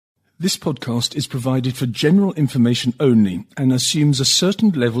This podcast is provided for general information only and assumes a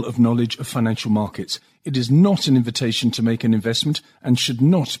certain level of knowledge of financial markets. It is not an invitation to make an investment and should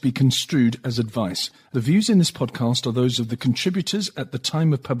not be construed as advice. The views in this podcast are those of the contributors at the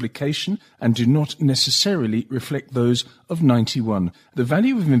time of publication and do not necessarily reflect those of 91. The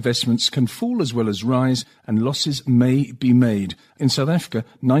value of investments can fall as well as rise, and losses may be made. In South Africa,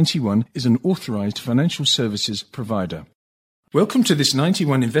 91 is an authorized financial services provider. Welcome to this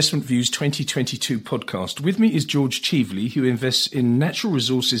 91 Investment Views 2022 podcast. With me is George Cheveley, who invests in natural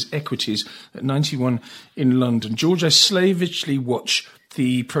resources equities at 91 in London. George, I slavishly watch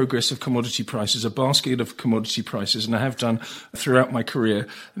the progress of commodity prices, a basket of commodity prices, and I have done throughout my career.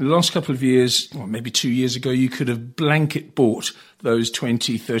 In the last couple of years, or maybe 2 years ago, you could have blanket bought those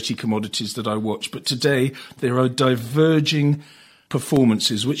 20, 30 commodities that I watch. But today, there are diverging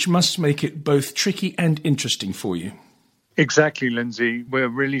performances, which must make it both tricky and interesting for you. Exactly, Lindsay. We're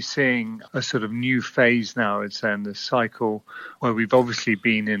really seeing a sort of new phase now, I'd say, in the cycle where we've obviously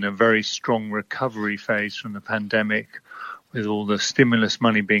been in a very strong recovery phase from the pandemic with all the stimulus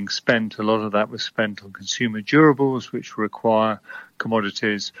money being spent. A lot of that was spent on consumer durables, which require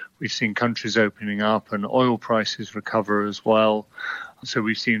commodities. We've seen countries opening up and oil prices recover as well. So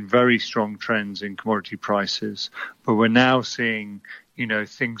we've seen very strong trends in commodity prices, but we're now seeing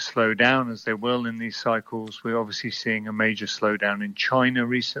things slow down as they will in these cycles. We're obviously seeing a major slowdown in China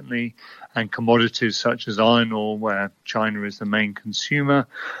recently, and commodities such as iron ore, where China is the main consumer,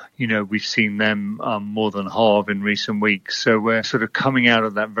 we've seen them more than halve in recent weeks. So we're sort of coming out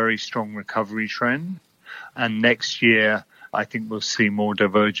of that very strong recovery trend. And next year, I think we'll see more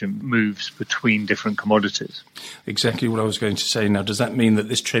divergent moves between different commodities. Exactly what I was going to say. Now, does that mean that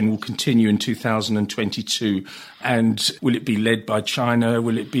this trend will continue in 2022? And will it be led by China?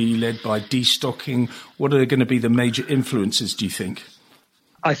 Will it be led by destocking? What are going to be the major influences, do you think?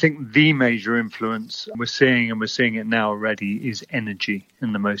 I think the major influence we're seeing it now already, is energy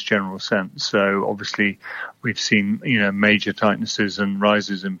in the most general sense. So obviously we've seen, major tightnesses and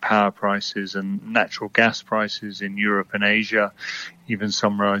rises in power prices and natural gas prices in Europe and Asia, even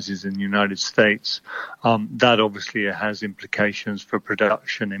some rises in the United States. That obviously has implications for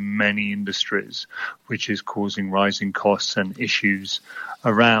production in many industries, which is causing rising costs and issues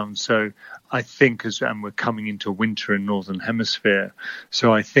around. So I think and we're coming into winter in Northern Hemisphere.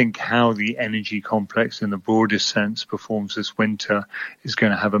 So I think how the energy complex in the broadest sense performs this winter is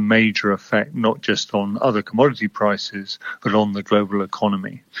going to have a major effect, not just on other commodity prices, but on the global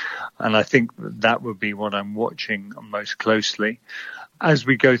economy. And I think that would be what I'm watching most closely. As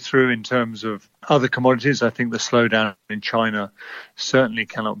we go through in terms of other commodities, I think the slowdown in China certainly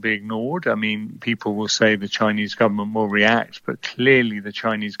cannot be ignored. I mean, people will say the Chinese government will react, but clearly the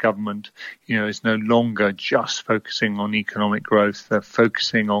Chinese government, is no longer just focusing on economic growth. They're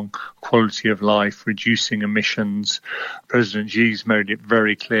focusing on quality of life, reducing emissions. President Xi's made it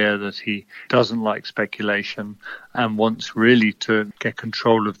very clear that he doesn't like speculation and wants really to get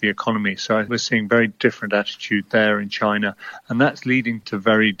control of the economy. So we're seeing very different attitude there in China, and that's leading to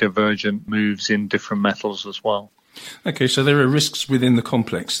very divergent moves in different metals as well. Okay, so there are risks within the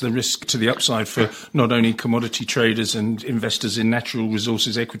complex, the risk to the upside for not only commodity traders and investors in natural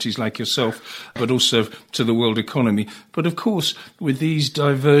resources equities like yourself, but also to the world economy. But of course, with these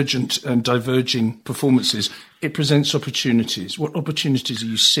divergent and diverging performances, it presents opportunities. What opportunities are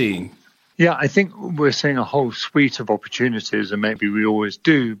you seeing? Yeah, I think we're seeing a whole suite of opportunities, and maybe we always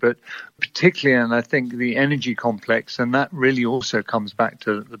do, but particularly, and I think the energy complex, and that really also comes back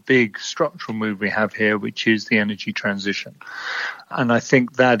to the big structural move we have here, which is the energy transition. And I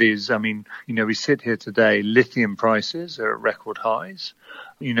think that is, we sit here today, lithium prices are at record highs,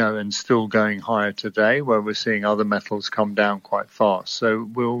 and still going higher today, where we're seeing other metals come down quite fast. So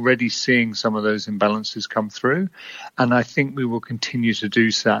we're already seeing some of those imbalances come through, and I think we will continue to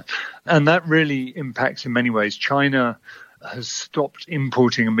do that. And that really impacts in many ways. China has stopped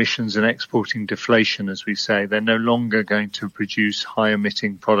importing emissions and exporting deflation, as we say. They're no longer going to produce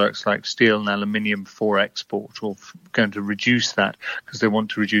high-emitting products like steel and aluminium for export, or going to reduce that because they want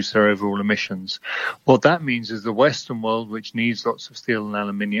to reduce their overall emissions. What that means is the Western world, which needs lots of steel and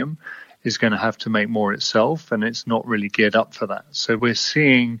aluminium, is going to have to make more itself, and it's not really geared up for that. So we're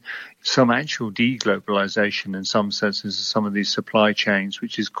seeing some actual deglobalization in some senses of some of these supply chains,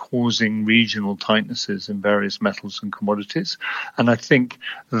 which is causing regional tightnesses in various metals and commodities. And I think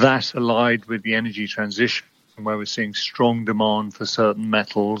that, allied with the energy transition, where we're seeing strong demand for certain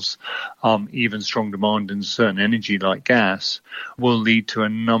metals, even strong demand in certain energy like gas, will lead to a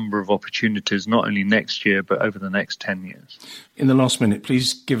number of opportunities, not only next year, but over the next 10 years. In the last minute,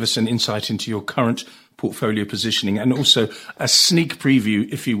 please give us an insight into your current portfolio positioning, and also a sneak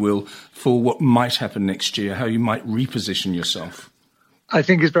preview, if you will, for what might happen next year, how you might reposition yourself? I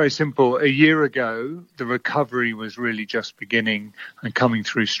think it's very simple. A year ago, the recovery was really just beginning and coming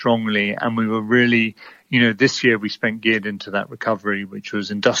through strongly. And we were really, this year we spent geared into that recovery, which was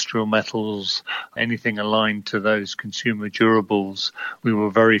industrial metals, anything aligned to those consumer durables. We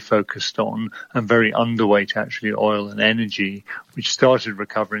were very focused on and very underweight actually oil and energy, which started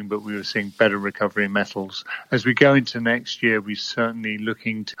recovering, but we were seeing better recovery in metals. As we go into next year, we're certainly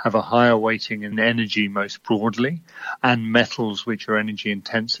looking to have a higher weighting in energy most broadly and metals, which are energy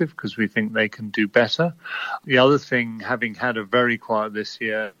intensive, because we think they can do better. The other thing, having had a very quiet this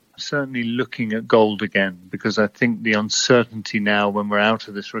year, certainly looking at gold again, because I think the uncertainty now when we're out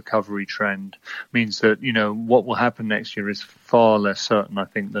of this recovery trend means that, what will happen next year is far less certain, I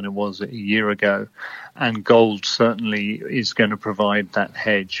think, than it was a year ago. And gold certainly is going to provide that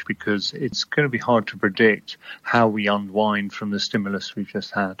hedge, because it's going to be hard to predict how we unwind from the stimulus we've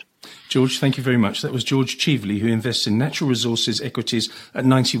just had. George, thank you very much. That was George Cheveley, who invests in natural resources equities at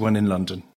 91 in London.